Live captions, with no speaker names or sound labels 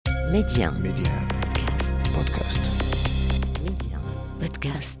Média. Podcast. Média.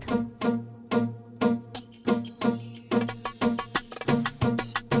 Podcast.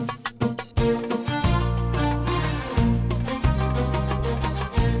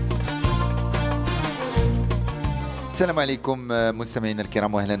 السلام عليكم مستمعينا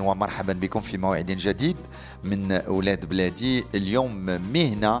الكرام، واهلا ومرحبا بكم في موعد جديد من اولاد بلادي. اليوم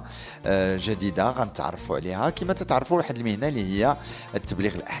مهنه جديده غنتعرفوا عليها. كما تتعرفوا واحد المهنه اللي هي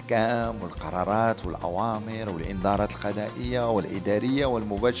تبليغ الاحكام والقرارات والاوامر والانذارات القضائيه والاداريه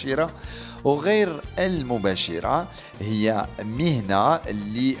والمباشره وغير المباشره. هي مهنه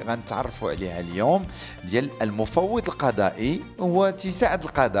اللي غنتعرفوا عليها اليوم ديال المفوض القضائي. هو تساعد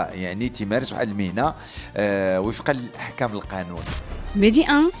القضاء، يعني تمارس واحد المهنه وفقا للاحكام القانون. ميدي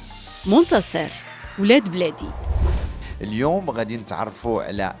 1 منتصر ولاد بلادي. اليوم غادي نتعرفوا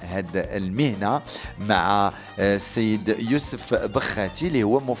على هذه المهنه مع السيد يوسف بخاتي اللي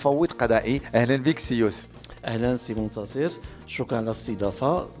هو مفوض قضائي. اهلا بك سي يوسف. اهلا سي منتصر، شكرا على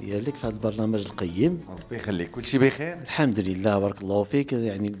الاستضافه ديالك في هذا البرنامج القيم. ربي يخليك. كل شيء بخير الحمد لله، بارك الله فيك.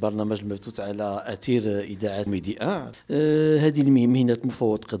 يعني البرنامج المبثوث على اثير اذاعه ميدي 1. هذه مهنه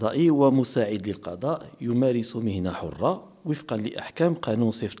مفوض قضائي ومساعد للقضاء، يمارس مهنه حره وفقا لاحكام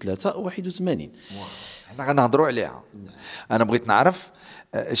قانون 03/81. احنا غنهضروا عليها. انا بغيت نعرف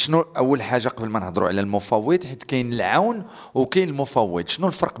شنو اول حاجه قبل ما نهضروا على المفوض، حيت كاين العون وكاين المفوض. شنو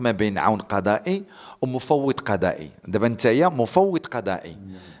الفرق ما بين عون قضائي ومفوض قضائي؟ دابا نتايا مفوض قضائي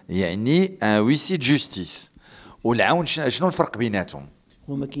يعني ويسي جوستيس، والعون شنو الفرق بيناتهم؟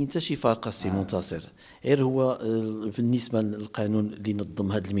 وما كاين حتى شي فرق السي منتصر، غير هو بالنسبه للقانون اللي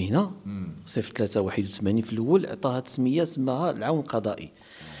نظم هذه المهنه 03/81 في الاول عطاها تسميه سماها العون القضائي.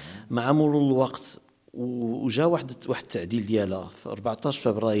 مع مرور الوقت وجا واحد التعديل ديالها في 14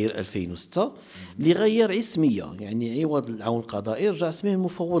 فبراير 2006 اللي غير اسميه، يعني عوض العون القضائي رجع اسمه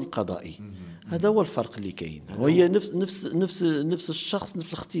المفوض القضائي. هذا هو الفرق اللي كاين، وهي نفس الشخص،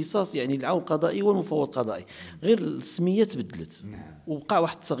 نفس الاختصاص، يعني العون القضائي والمفوض القضائي، غير السميه تبدلت ووقع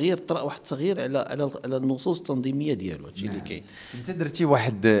واحد التغيير، طرا واحد التغيير على النصوص التنظيميه ديالو. هادشي اللي كاين. انت درتي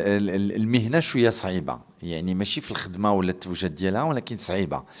واحد المهنه شويه صعيبه، يعني ماشي في الخدمه ولا التوجد ديالها، ولكن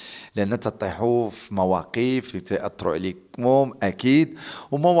صعيبه لان تطيحوا في مواقف اللي تاثروا عليكم اكيد،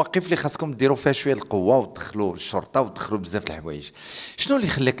 ومواقف اللي خاصكم ديروا فيها شويه القوه وتدخلوا الشرطه وتدخلوا بزاف د الحوايج. شنو اللي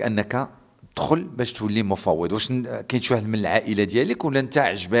خلاك انك تدخل باش تولي مفوض؟ واش كاين شي واحد من العائله ديالك، ولا انت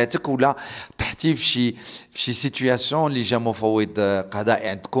عجباتك، ولا طحتي في شي سيتوياسيون اللي جا مفوض قضائي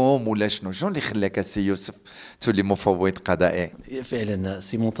عندكم، ولا شنو اللي خلاك السي يوسف تولي مفوض قضائي؟ فعلا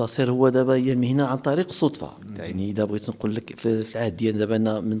سي منتصر، هو دابا هي المهنه عن طريق الصدفه. يعني اذا بغيت نقول لك في العهد ديالنا دابا،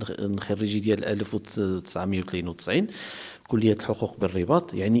 انا من خريجي ديال 1992 كلية الحقوق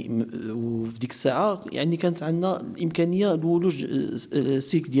بالرباط، يعني وفي ديك الساعة يعني كانت عندنا الإمكانية لولوج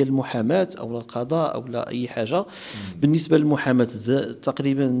سيك ديال المحاماة أو القضاء أو لا أي حاجة. بالنسبة للمحاماة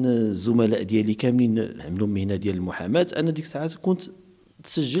تقريبا الزملاء ديالي كاملين عملوا مهنة ديال المحاماة. أنا ديك الساعة كنت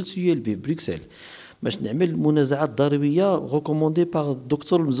تسجلت في ببروكسل باش نعمل منازعات ضريبيه ريكوموندي باغ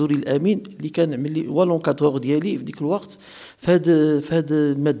الدكتور المزوري الامين، اللي كان عمل لي هو لونكادور ديالي في ديك الوقت في هاد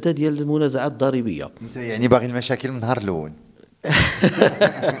الماده ديال المنازعات الضريبيه. انت يعني باغي المشاكل من النهار الاول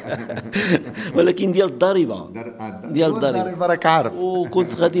ولكن ديال الضريبه راك عارف.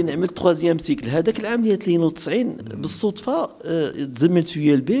 وكنت غادي نعمل 3 سيكل هذاك العام ديال 92. بالصدفه تزملت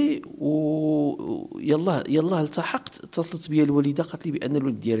في البي يلا التحقت. اتصلت بيا الوالده قالت لي بان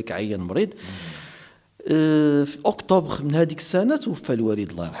الولد ديالك عيان مريض. في اكتوبر من هذيك السنه توفى الوالد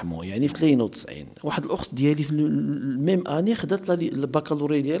الله يرحمه، يعني في 92. واحد الاخت ديالي في الميم اني خدات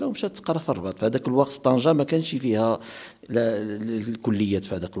البكالوريا ديالها ومشات تقرا في الرباط. في هذاك الوقت طنجه ما كانش فيها الكليات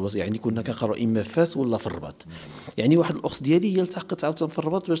في هذاك الوقت، يعني كنا كنقراو اما في فاس ولا في الرباط. يعني واحد الاخت ديالي هي التحقت عاوتاني في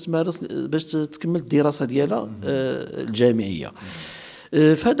الرباط باش تكمل الدراسه ديالها الجامعيه.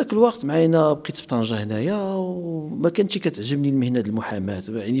 في هذاك الوقت معايا بقيت في طنجة هنايا، وما كانتش كتعجبني المهنه ديال المحاماه.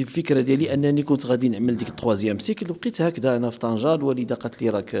 يعني الفكره ديالي انني كنت غادي نعمل ديك 3 سيكل. بقيت هكذا انا في طنجة. الوالده قالت لي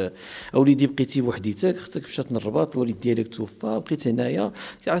راك اوليدي بقيتي بوحديتك، اختك مشات للرباط، الوالد ديالك توفى، بقيت هنايا.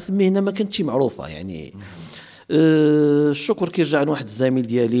 عرفت المهنه ما كانتش معروفه يعني. الشكر كيرجع لواحد الزميل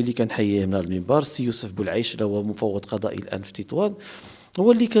ديالي اللي كان حيه من المنبر، السي يوسف بوالعيش، اللي هو مفوض قضائي الان في تطوان.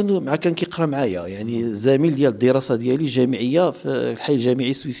 هو اللي كان كيقرا معايا، يعني زميل ديال الدراسه ديالي الجامعيه في الحي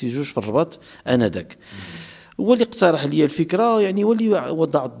الجامعي سويسي 2 في الرباط انذاك. هو اللي اقترح لي الفكره، يعني هو اللي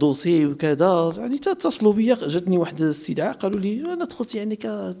وضع الدوسي وكذا. يعني اتصلوا بيا، جاتني واحد الاستدعاء، قالوا لي انا دخلت يعني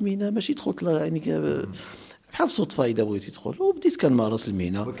كمهنه، ماشي دخلت يعني بحال الصدفه اذا بغيتي تدخل، وبديت كنمارس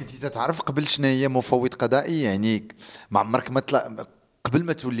المهنه. وكنتي تعرف قبل شنو هي مفوض قضائي؟ يعني ما عمرك ما قبل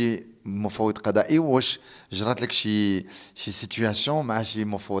ما تولي مفوض قضائي واش جرات لك شي سيتوياسيون مع شي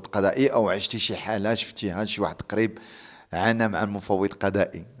مفوض قضائي او عشتي شي حاله شفتيها شي واحد قريب عانى مع المفوض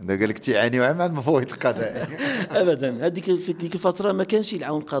قضائي دا قال لك تعاني مع المفوض القضائي؟ ابدا. هذيك في ديك الفتره ما كانش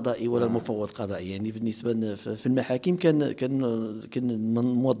العون القضائي ولا المفوض القضائي. يعني بالنسبه في المحاكم كان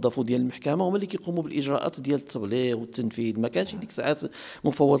الموظفو ديال المحكمه هما اللي كيقوموا بالاجراءات ديال التبليغ والتنفيذ. ما كانش ديك الساعات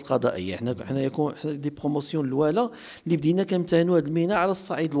مفوض قضائي. حنا يكون دي بروموسيون الاولى اللي بدينا كنمتهنوا هذه المهنه على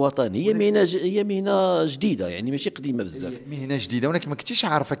الصعيد الوطني. هي مهنه جديده، يعني ماشي قديمه بزاف. مهنه جديده ولكن ما كنتيش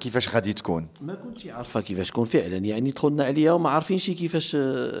عارفه كيفاش غادي تكون. ما كنتش عارفه كيفاش تكون فعلا. يعني دخلنا عليها وما عارفينش كيفاش.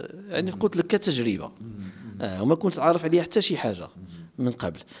 يعني قلت لك كتجربه. وما كنت عارف عليها حتى شي حاجه من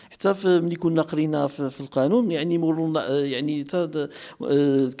قبل. حتى ملي كنا قرينا في القانون، يعني مرورنا يعني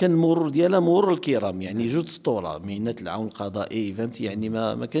كان المرور ديالها مرور الكرام. يعني جوج سطوره مهنه العون القضائي، فهمتي؟ يعني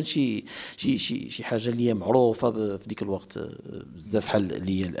ما كانش شي حاجه اللي هي معروفه في ديك الوقت بزاف بحال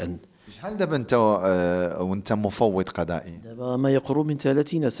اللي هي الان. شحال دابا انت وانت مفوض قضائي؟ دابا ما يقرب من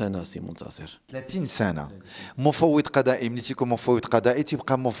 30 سنه سي منتصر. 30 سنه مفوض قضائي. ملي تيكون مفوض قضائي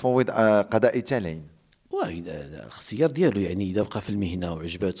تيبقى مفوض قضائي تالين. الاختيار ديالو، يعني اذا بقى في المهنه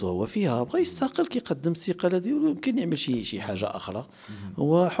وعجباته هو فيها بغى يستقل كيقدم الاستقاله ديالو. يمكن يعمل شي حاجه اخرى.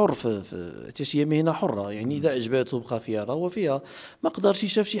 هو حر حتى هي مهنه حره. يعني اذا عجباته بقى فيها راه هو فيها. ما قدرش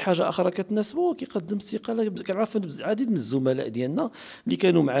يشاف شي حاجه اخرى كتناسبه كيقدم استقاله. كنعرف عديد من الزملاء ديالنا اللي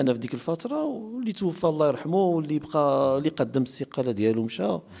كانوا معنا في ديك الفتره واللي توفى الله يرحمه، واللي بقى اللي قدم الاستقاله ديالو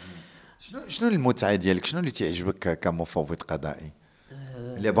مشى. شنو المتعه ديالك؟ شنو اللي تعجبك كمفوض قضائي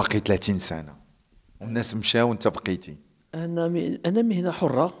اللي باقي 30 سنه والناس مشاو وانت بقيتي؟ انا مهنه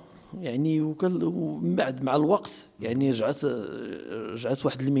حره. يعني ومن بعد مع الوقت يعني رجعت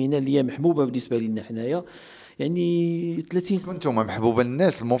واحد المهنه اللي هي محبوبه بالنسبه لنا حنايا. يعني 30 كنتم محبوبه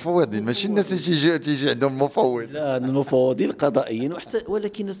للناس المفوضين، ماشي الناس اللي تيجي عندهم مفوض. لا، المفوضين القضائيين وحتى.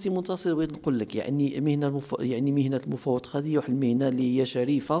 ولكن السي منتصر بغيت نقول لك يعني يعني مهنه المفوض القضائي واحد المهنه اللي هي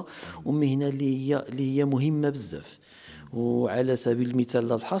شريفه، ومهنه اللي هي مهمه بزاف. وعلى سبيل المثال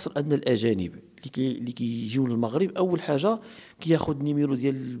لا الحصر ان الاجانب اللي كيجيو للمغرب اول حاجه كياخذ نيميرو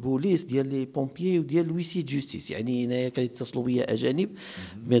ديال البوليس ديال لي بومبيي وديال الويسي جوستيس. يعني هنايا كيتصلوا بيا اجانب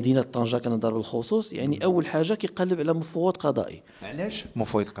مدينه طنجه كنهضر بالخصوص. يعني اول حاجه كيقلب على مفوض قضائي. علاش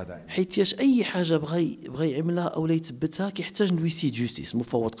مفوض قضائي؟ حيت اي حاجه بغى يعملها او يثبتها كيحتاج الويسي جوستيس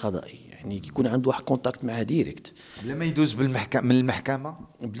مفوض قضائي. يعني كيكون عنده واحد كونتاكت معها ديريكت بلا ما يدوز من المحكمه.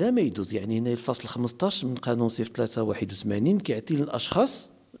 بلا ما يدوز. يعني هنا الفصل 15 من قانون صيف 381 كيعطي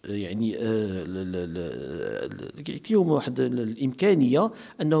للاشخاص يعني كيعطيهم واحد الامكانيه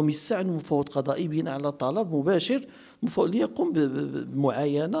انهم يستعنوا مفوض قضائي بناء على طلب مباشر ليقوم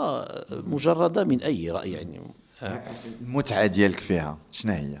بمعاينه مجرده من اي راي. يعني المتعه ديالك فيها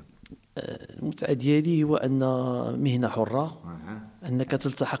شنو هي؟ المتعه ديالي هو ان مهنه حره. انك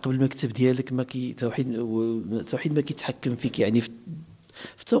تلتحق بالمكتب ديالك ما توحيد ما كيتحكم فيك. يعني في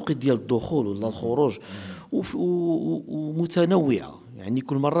التوقيت ديال الدخول ولا الخروج ومتنوعه. يعني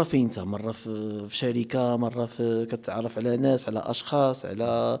كل مره فين انت، مره في شركه، مره كتعرف على ناس، على اشخاص،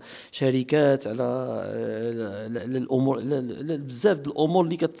 على شركات، على الامور، بزاف د الامور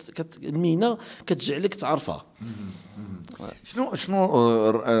اللي المهنه كتجعلك تعرفها. شنو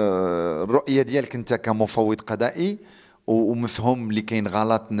الرؤيه ديالك انت كمفوض قضائي ومفهوم اللي كاين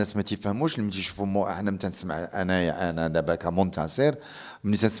غلط الناس ما تيفهموش لما تيشوفوا؟ احنا تنسمع انا دابا كمنتصر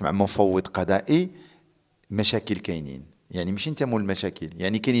ملي تنسمع مفوض قضائي مشاكل كاينين. يعني ماشي انت مول المشاكل،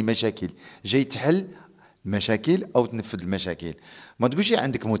 يعني كاينين مشاكل جاي تحل مشاكل او تنفذ المشاكل. ما تقولش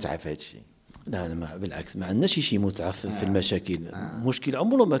عندك متعه في هذا الشيء. لا بالعكس ما عندناش شي متعه في المشاكل. مشكل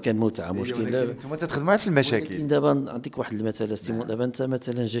عمره ما كان متعه. مشكل انتم تخدموا في المشاكل. لكن دابا نعطيك واحد المثال سي. دابا انت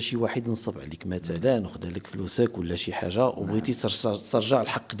مثلا جا شي واحد نصب عليك مثلا وخذ لك فلوسك ولا شي حاجه وبغيتي ترجع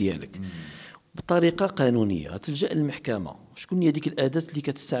الحق ديالك بطريقه قانونيه، تلجا للمحكمه. شكون هي ديك الاداه اللي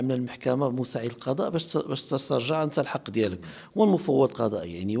كتستعملها المحكمه بمساعد القضاء باش ترجع انت الحق ديالك؟ هو المفوض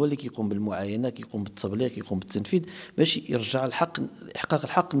القضائي. يعني هو اللي كيقوم بالمعاينه، كيقوم بالتبليغ، كيقوم بالتنفيذ باش يرجع احقاق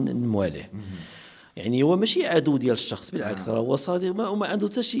الحق المواليه. يعني هو ماشي عدو ديال الشخص، بالعكس راه هو صديق وما عنده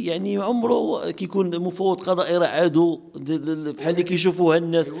حتى شي. يعني عمره كيكون مفوض قضائي راه عدو بحال اللي كيشوفوها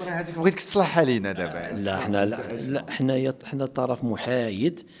الناس. هذيك بغيتك تصلحها لينا دابا. لا حنا طرف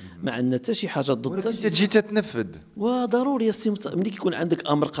محايد، ما عندنا حتى شي حاجه ضد. انت تجي تتنفذ وضروري السي ملي كيكون عندك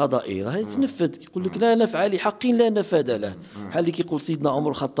امر قضائي راه يتنفذ. كيقول لك لا نفعل حق لا نفاذ له، بحال اللي كيقول سيدنا عمر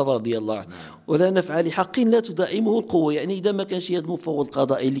الخطاب رضي الله عنه ولا نفعل حق لا تدعمه القوه. يعني اذا ما كانش هذا المفوض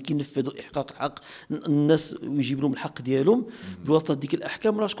القضائي اللي كينفذ احقاق الحق الناس ويجيب لهم الحق ديالهم بواسطه ديك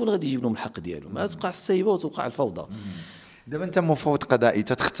الاحكام، راه شكون غادي يجيب لهم الحق ديالهم؟ ما توقع السيبه وتوقع الفوضى. دابا انت مفوض قضائي،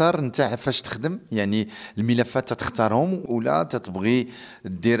 تتختار انت فاش تخدم، يعني الملفات تتختارهم ولا تتبغي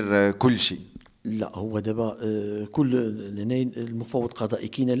دير كل شيء؟ لا، هو دابا كل هنا المفوض القضائي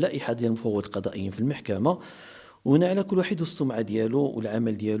كاينه لائحه ديال المفوض القضائيين في المحكمه، وهنا على كل واحد والسمعه ديالو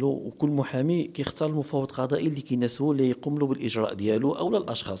والعمل ديالو، وكل محامي كيختار المفوض القضائي اللي كيناسبو اللي يقوم له بالاجراء ديالو اولا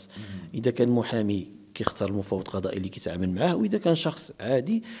الاشخاص. اذا كان محامي كيختار المفوض القضائي اللي كيتعامل معاه، واذا كان شخص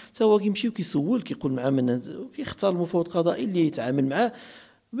عادي حتى هو كيمشي وكيسول كيقول مع من كيختار المفوض القضائي اللي يتعامل معاه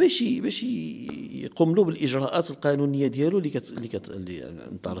باش يقوم له بالاجراءات القانونيه ديالو اللي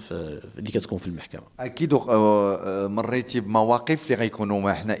نتعرف اللي كتكون في المحكمه. اكيد مريتي بمواقف اللي غيكونوا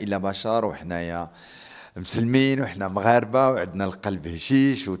ما احنا الا بشر، وحنايا مسلمين وحنا مغاربه وعندنا القلب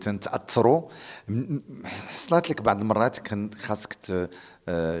هشيش وتنتاثروا. حصلت لك بعض المرات كان خاصك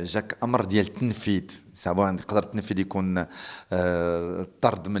جاك امر ديال التنفيذ، سواء تقدر التنفيذ يكون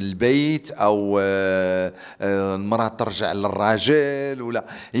طرد من البيت او المراه ترجع للراجل، ولا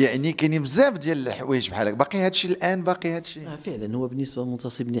يعني كاينين بزاف ديال الحوايج بحال هكا. باقي هادشي الان؟ باقي هادشي؟ فعلا هو بالنسبه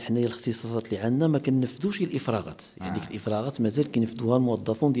للمنتصبين حنايا الاختصاصات اللي عندنا ما كنفذوش الافراغات، يعني ديك الافراغات مازال كينفذوها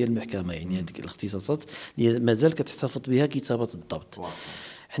الموظفون ديال المحكمه، يعني هذيك الاختصاصات اللي مازال كتحتفظ بها كتابه الضبط.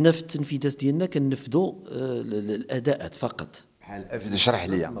 حنا في التنفيذات ديالنا كنفذوا الاداءات فقط. بحال اشرح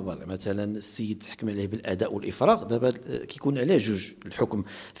لي. مثلا السيد حكم عليه بالاداء والافراغ، دابا كيكون عليه جوج الحكم،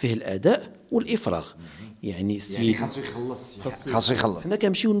 فيه الاداء والافراغ. يعني السيد خاصو يخلص. حنا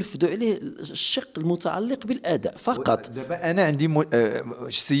كنمشيو ننفذوا عليه الشق المتعلق بالاداء فقط. دابا انا عندي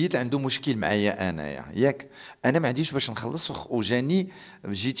السيد عنده مشكل معايا انايا، ياك انا ما عنديش باش نخلص وجاني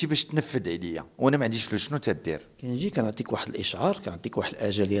جيتي باش تنفذ عليا وانا ما عنديش فلوس، شنو تدير؟ كنجي كنعطيك واحد الاشعار، كنعطيك واحد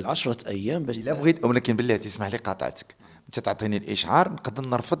الاجل ديال 10 ايام باش الا بغيت. ولكن بالله تسمح لي قاطعتك، انت تعطيني الاشعار نقدر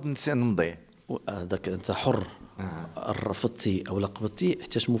نرفض نمضي. هذاك انت حر، رفضتي او لا قبضتي،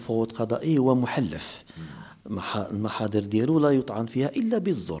 حيت مفوض قضائي هو محلف، المحاضر ديالو لا يطعن فيها الا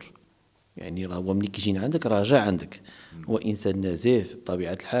بالزور. يعني راه هو ملي كيجي عندك راه جا عندك، هو انسان نزيه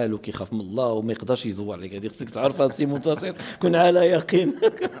بطبيعه الحال وكيخاف من الله وما يقدرش يزور عليك، هذه خصك تعرفها السي منتصر، كن على يقين.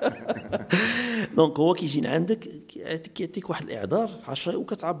 دونك هو كيجي عندك كيعطيك واحد الاعذار في 10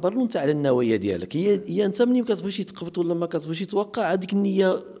 وكتعبر له انت على النوايا ديالك. هي انت ملي ما كتبغيش تقبط ولا ما كتبغيش توقع، هذيك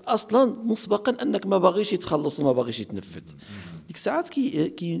النيه اصلا مسبقا انك ما باغيش يتخلص وما باغيش يتنفذ. ديك الساعات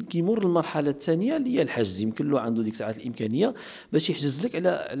كيمر المرحله الثانيه اللي هي الحجز. يمكن له عنده ديك الساعات الامكانيه باش يحجز لك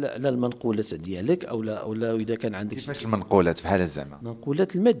على المنقولات ديالك او اذا كان عندك كيفاش المنقولات بحال زعما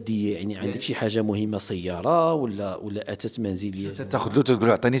المنقولات الماديه، يعني عندك شي حاجه مهمه، سياره ولا اثاث منزليه تاخذ له تقول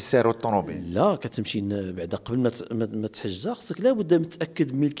له اعطيني السير والطوموبيل. لا، كتمشي بعد قبل ما تحجزها خصك لابد متاكد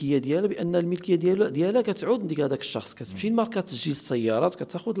بالملكيه ديالها، بان الملكيه ديالها كتعود لديك هذاك الشخص. كتمشي لماركه تسجيل السيارات،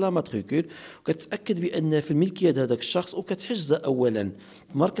 كتاخذ لا ماتريكول وكتاكد بان في الملكيه هذاك الشخص، وكتحجزها اولا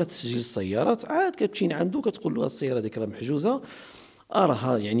في ماركه تسجيل السيارات. عاد كتمشي عنده كتقول له السياره ديك راه محجوزه،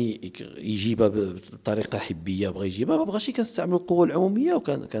 راها يعني يجيبها بطريقه حبيه، بغى يجيبها ما بغاش كنستعملوا القوه العموميه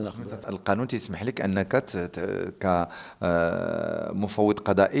وكناخذ. القانون تسمح لك انك كمفوض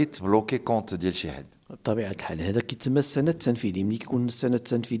قضائي تبلوكي كونت ديال شي حد بطبيعه الحال. هذا كيتسمى السند التنفيذي. ملي كيكون السند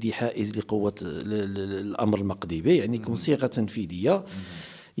التنفيذي حائز لقوه الامر المقضي به، يعني يكون صيغه تنفيذيه،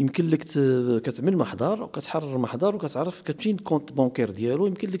 يمكن لك كتعمل محضر وكتحرر محضر وكتعرف كتمشي الكونت بونكير ديالو،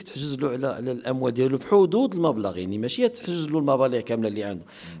 يمكن لك تحجز له على الاموال ديالو في حدود المبلغ، يعني ماشي تحجز له المبالغ كامله اللي عنده،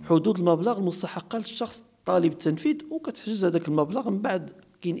 حدود المبلغ المستحقه للشخص طالب التنفيذ، وكتحجز هذاك المبلغ. من بعد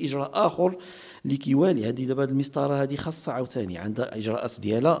كاين اجراء اخر اللي كيوالي هذه. دابا المسطره هذه خاصه عاوتاني عندها اجراءات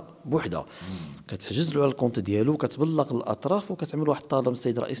ديالها بوحدها. كتحجز له على الكونت ديالو، كتبلغ الاطراف وكتعمل واحد الطلب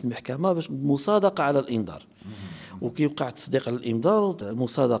السيد رئيس المحكمه باش المصادقه على الانذار، وكيوقع التصديق على الانذار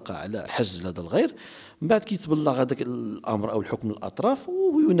والمصادقه على حجز هذا الغير. من بعد كيتبلغ هذاك الامر او الحكم للاطراف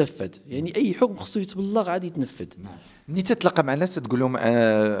وينفذ. يعني اي حكم خصو يتبلغ عاد يتنفذ. ملي تتلاقى مع الناس تقول لهم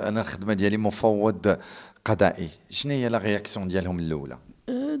انا الخدمه ديالي مفوض قضائي، شنو هي لا رياكسيون ديالهم الاولى؟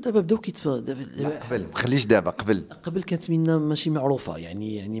 دابا بداو قبل ما خليش دابا قبل كانت منا ماشي معروفه،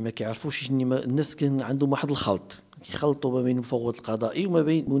 يعني ما كيعرفوش الناس كان عندهم واحد الخلط، كيخلطوا ما بين المفوض القضائي وما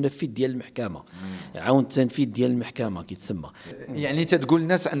بين المنفذ ديال المحكمه، عون التنفيذ ديال المحكمه كيتسمى. يعني تتقول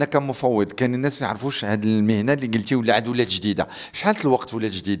الناس انك مفوض، كان الناس ما يعرفوش هذه المهنه اللي قلتي ولا عاد ولات جديده. شحال الوقت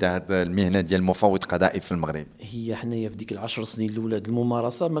ولات جديده هذه المهنه ديال المفوض القضائي في المغرب؟ هي حنايا في ديك ال10 سنين الاولى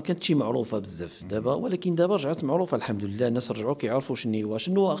الممارسه ما كانتش معروفه بزاف دابا، ولكن دابا رجعت معروفه الحمد لله. الناس رجعوا كيعرفوا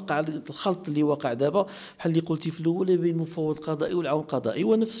شنو وقع. الخلط اللي وقع دابا بحال اللي قلتي في الاول بين المفوض القضائي والعون القضائي،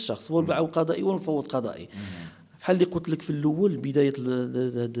 هو نفس الشخص، هو العون القضائي والمفوض القضائي. بحال اللي قلت لك في الاول بدايه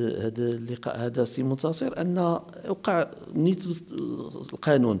هذا اللقاء هذا سي منتصر، ان وقع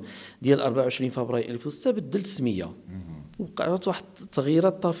القانون ديال 24 فبراير 2006 بدل السميه، وقعت واحد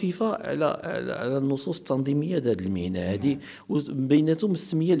التغييرات طفيفه على النصوص التنظيميه ديال هذه المهنه هذه، وبيناتهم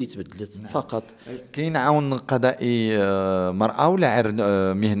السميه اللي تبدلت فقط. كاين عون قضائي مرأة ولا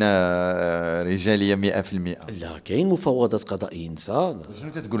مهنة رجالية 100%؟ لا، كاين مفوضات قضائيه نساء.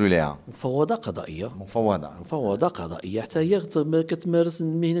 شنو تتقولوا لها؟ مفوضه قضائيه. مفوضة قضائيه حتى هي كتمارس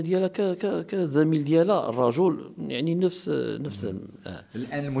المهنه ديالها كزميل ديالها الرجل، يعني نفس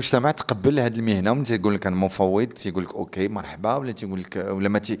الان المجتمع تقبل هذه المهنه، ومن تيقول لك انا مفوض تيقول لك اوكي مرحبا، ولا تيقول لك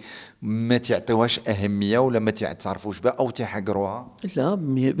ولا ما تعطيوهاش اهميه ولا ما تعرفوش بها او تحقروها؟ لا،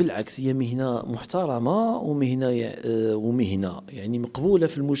 بالعكس، هي مهنه محترمه ومهنه يعني مقبوله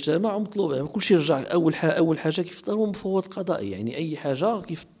في المجتمع ومطلوبه. كل شيء يرجع اول حاجه كيف هو مفوض قضائي. يعني اي حاجه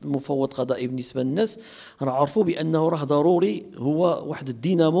كيف مفوض قضائي بالنسبه للناس راه عرفوا بانه راه ضروري، هو واحد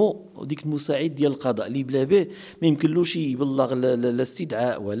الدينامو وديك المساعد ديال القضاء اللي بلا به ما يمكنلوش يبلغ لا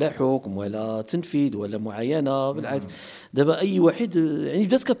استدعاء ولا حكم ولا تنفيذ ولا معاينه. بالعكس، دابا اي واحد يعني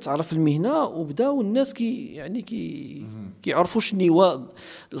بدات كتعرف المهنه، وبداو الناس كيعرفوا شنو هو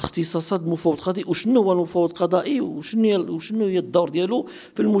الاختصاصات المفوض القضائي، وشنو هو المفوض القضائي، وشنو هي الدور ديالو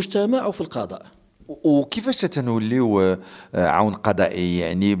في المجتمع وفي القضاء. وكيفاش تنوليو عون قضائي،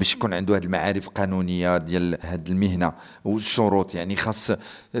 يعني باش يكون عنده هذه المعارف القانونيه ديال هذه المهنه والشروط؟ يعني خاص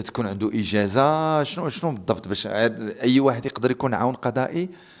تكون عنده اجازه، شنو بالضبط باش اي واحد يقدر يكون عون قضائي؟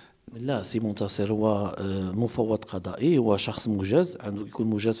 لا سي منتصر، هو مفوض قضائي هو شخص مجاز، عنده يكون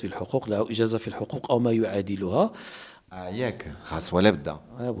مجاز في الحقوق، له اجازه في الحقوق او ما يعادلها. ياك خاص ولا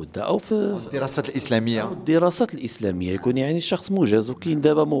بد او في الدراسات الاسلاميه. الدراسات الاسلاميه يكون يعني الشخص مجاز. وكاين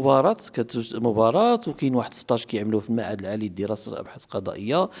دابا مباراه، وكاين واحد ستاج كيعملوه في المعهد العالي للدراسات الابحاث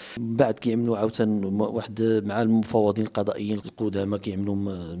القضائيه. من بعد كيعملوا عاوتاني واحد مع المفوضين القضائيين القدامى، كيعملوا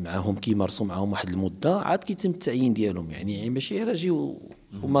معاهم كيمارسوا معاهم واحد المده، عاد كيتم التعيين ديالهم. يعني ماشي غير اجي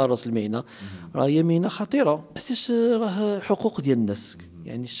ومارس المهنه، راه هي مهنه خطيره، حيت راه حقوق ديال الناس.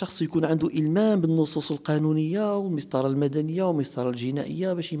 يعني الشخص يكون عنده إلمام بالنصوص القانونية والمسطرة المدنية والمسطرة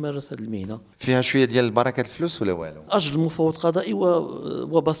الجنائية باش يمارس هذه المهنة. فيها شوية ديال بركة الفلوس ولا والو؟ أجر المفوض القضائي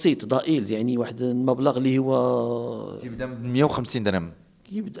وبسيط ضئيل، يعني واحد المبلغ اللي هو تيبدا من 150 درهم.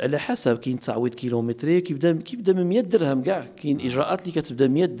 كيبدا على حسب، كاين تعويض كيلومتري كيبدا من 100 درهم كاع. كاين اجراءات اللي كتبدا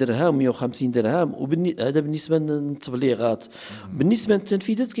 100 درهم 150 درهم، هذا بالنسبه للتبليغات. بالنسبه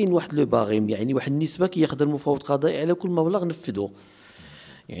للتنفيذات كاين واحد لو باغيم، يعني واحد النسبه كياخذ المفوض القضائي على كل مبلغ نفذه.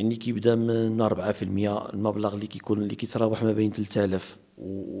 يعني كيبدا من 4% المبلغ اللي كيتراوح ما بين 3000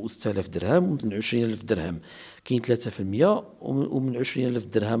 و 6000 درهم، ومن 20000 درهم كاين 3%، ومن 20000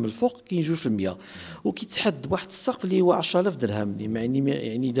 درهم الفوق كاين 2%. وكيتحد بواحد السقف اللي هو 10000 درهم،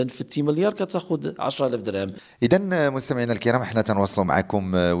 يعني اذا نفذتي مليار كتاخذ 10000 درهم. اذا مستمعينا الكرام، احنا تنواصلوا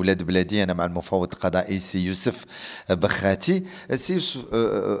معكم ولاد بلادي، انا مع المفوض القضائي سي يوسف بخاتي. سي يوسف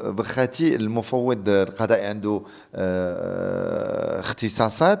بخاتي، المفوض القضائي عنده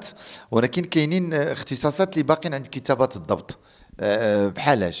اختصاصات، ولكن كاينين اختصاصات اللي باقين عند كتابة الضبط،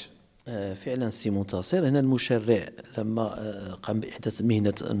 بحالاش؟ فعلا سي منتصر، هنا المشرع لما قام بإحداث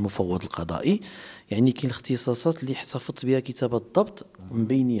مهنة المفوض القضائي، يعني كاين الاختصاصات اللي احتفظت بها كتابة الضبط، من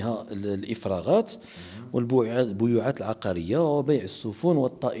بينها الإفراغات والبيوعات العقارية وبيع السفن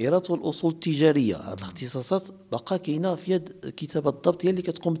والطائرات والأصول التجارية. هذه الاختصاصات بقى كاينة في يد كتابة الضبط، هي اللي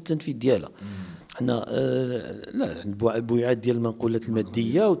كتقوم بالتنفيذ ديالها. حنا لا البيوعات ديال المنقولات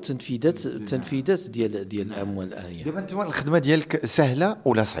الماديه والتنفيذات ديال الاموال الاهليه. دابا انت الخدمه ديالك سهله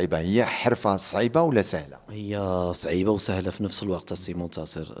ولا صعيبه؟ هي حرفه صعيبه ولا سهله؟ هي صعيبه وسهله في نفس الوقت السي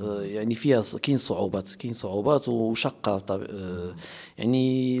منتصر. يعني فيها كاين صعوبات وشقه.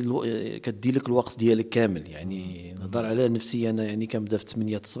 يعني كدي لك الوقت ديالك كامل. يعني نهضر على نفسي انا، يعني كنبدا في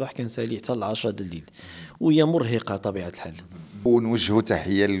 8 الصباح كنسالي حتى ل 10 د الليل، وهي مرهقه طبيعه الحال. ونوجهوا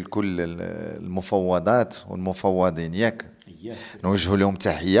تحيه لكل المفوضات والمفوضين، ياك نوجه لهم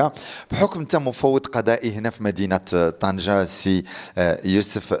تحيه. بحكم انت مفوض قضائي هنا في مدينه طنجه، سي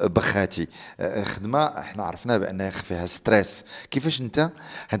يوسف بخاتي، خدمه احنا عرفنا بانها فيها ستريس. كيفاش انت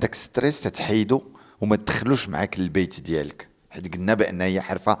هذاك ستريس تتحيدو وما تدخلوش معاك البيت ديالك؟ حيت قلنا بان هي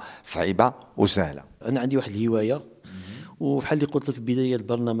حرفه صعيبه وسهله. انا عندي واحد الهوايه، وبحال اللي قلت لك في بدايه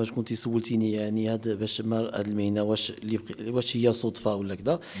البرنامج كنتي سولتيني يعني هذا باش هذه المهنه واش هي صدفه ولا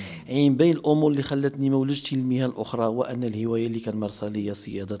كذا. يعني بين الامور اللي خلاتني ما ولجتش المهن الاخرى هو ان الهوايه اللي كنمارسها لي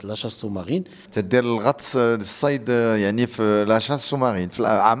صياده لاشاس سومارين. تدير الغطس في الصيد، يعني في لاشاس سومارين في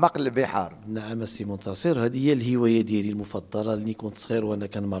اعماق البحار. نعم السي منتصر، هذه هي الهوايه ديالي المفضله اللي كنت صغير وانا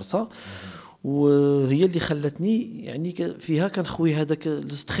كنمارسها، وهي اللي خلتني يعني فيها كنخوي هذاك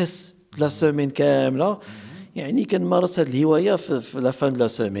الستريس لا سيمين كامله. يعني كنمارس هذه الهوايه في لا فان لا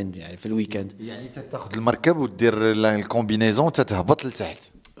سيمين، يعني في الويكاند. يعني تاخذ المركب ودير الكومبينيزون تتهبط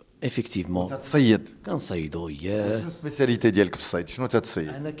لتحت. افيكتيفمون تتصيد. كنصيدو ياه. شنو السبيسياليتي ديالك في الصيد؟ شنو تتصيد؟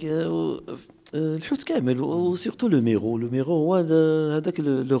 انا الحوت كامل وسيرتو لو ميرو هو هذاك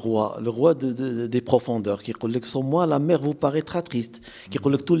لو روا دي بروفوندور كيقول لك سون موا لا مير فو باريترا تريست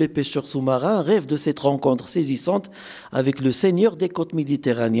كيقول لك تو لي بيشور سو ماران ريف دو سيت رونكونتر سيزيسونت افيك لو سينيور دي كوت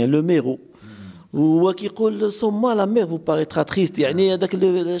ميديتيرانيان لو ميرو هو كيقول سون موا لا مير فو باريترا تريست يعني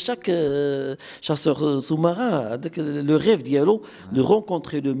هذاك شاك شاسور سو ماران هذاك لو ريف ديالو دو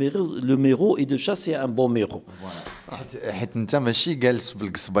رونكونتري لو ميرو اي دو شاسي ان بون ميرو. حيت انت ماشي جالس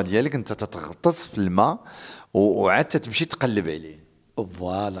بالقصبه ديالك، انت تتغطس في الماء وعاد تمشي تقلب عليه.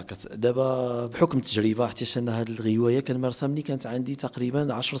 فوالا دابا بحكم التجربه حيت انا هذه الغوايه كنمارسها ملي كانت عندي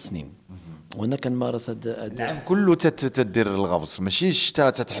تقريبا 10 سنين وانا كنمارس العام كله تدير الغوص، ماشي الشتاء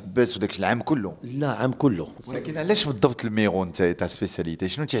تتحبس وداك العام كله؟ لا عام كله. ولكن علاش بالضبط الميرو انت تاع سبيسياليتي؟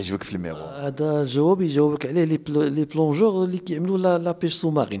 شنو تعجبك في الميرو؟ هذا الجواب يجاوبك عليه لي بلونجور اللي كيعملوا لا بيش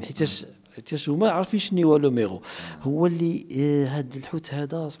سو مارين حيتاش هما عارفين شنو هو لو ميرو. هو اللي هذا الحوت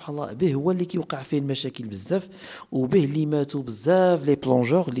هذا سبحان الله به هو اللي كيوقع فيه المشاكل بزاف وبه اللي ماتوا بزاف لي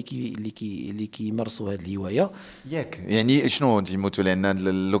بلونجور اللي كيمارسوا هذه الهوايه. ياك يعني شنو تيموتوا لان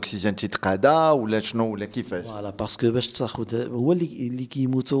الاكسجين تيتقادا ولا شنو ولا كيفاش؟ فوالا باسكو باش تاخذ هو اللي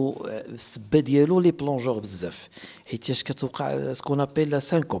كيموتوا السبه ديالو لي بلونجور بزاف حيتاش كتوقع سكون ابيل لا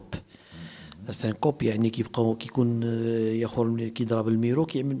سانكوب. السانكوب يعني كيكون ياخذ كيضرب الميرو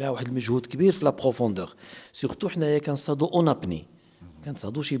كيعمل معاه واحد المجهود كبير في لا بروفوندور سورتو حنايا كنصادو اون ابني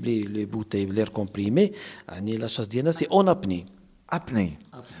كنصادوش بلي بوتاي بلير كومبريمي يعني لا شاس ديالنا سي اون ابني.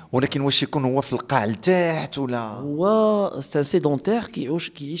 ولكن واش يكون هو في القاع لتحت ولا هو سان سيدونتير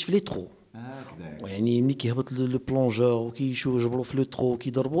كيعيش في لي ترو يعني ملي كيهبط لو بلونجور وكيشوفوا يجبروا في لو ترو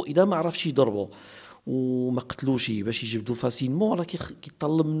كيضربوا اذا ما عرفش يضربوا وما قتلوش باش يجبدوا فاسيلمون راه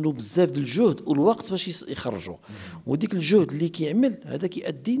كيطلب منه بزاف ديال الجهد والوقت باش يخرجوا وديك الجهد اللي كيعمل هذا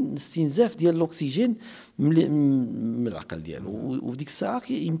كيؤدي لاستنزاف ديال الاكسجين من العقل ديالو وديك الساعه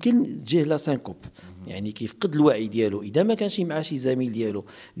يمكن تجيه لا سانكوب يعني كيفقد الوعي ديالو اذا ما كانش مع شي زميل ديالو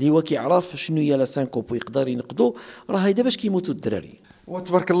اللي هو كيعرف شنو هي لا سانكوب ويقدر ينقذو راه هيدا باش كيموتوا الدراري.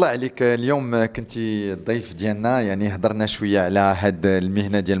 وتبارك الله عليك اليوم كنتي الضيف ديالنا يعني هضرنا شويه على هاد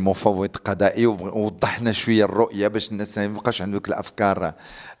المهنه ديال المفوض القضائي ووضحنا شويه الرؤيه باش الناس ما يبقاش عندك الافكار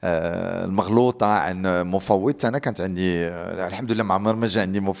المغلوطه عن مفوض. انا كانت عندي الحمد لله ما عمر ما جا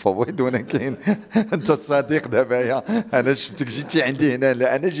عندي مفوض ولكن انت الصديق دابا انا شفتك جيتي عندي هنا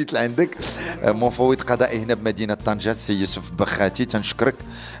لا انا جيت لعندك مفوض قضائي هنا بمدينه طنجه السي يوسف بخاتي. تنشكرك.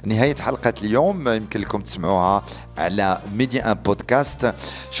 نهايه حلقه اليوم يمكن لكم تسمعوها على ميدي ان بودكاست.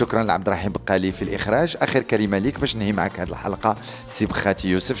 شكرا لعبد الرحيم بقالي في الاخراج. اخر كلمه ليك باش ننهي معك هذه الحلقه سي بخاتي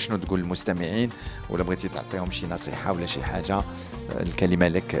يوسف، شنو تقول للمستمعين ولا بغيتي تعطيهم شي نصيحه ولا شي حاجه؟ الكلمه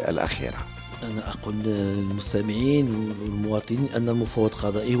لك الاخيره. انا اقول للمستمعين والمواطنين ان المفوض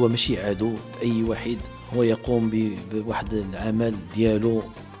القضائي هو ماشي عدو اي واحد، هو يقوم بواحد العمل ديالو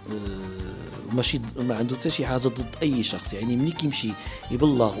ماشي ما عنده حتى شي حاجه ضد اي شخص. يعني ملي كيمشي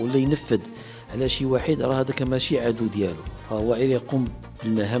يبلغ ولا ينفذ على شي واحد راه هذاك ماشي عدو ديالو، فهو غير يقوم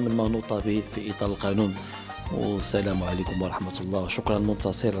بالمهام المنوطه به في اطار القانون. والسلام عليكم ورحمه الله. شكرا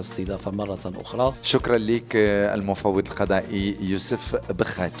منتصر على الاستضافه مره اخرى. شكرا لك المفوض القضائي يوسف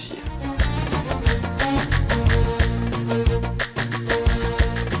بخاتي.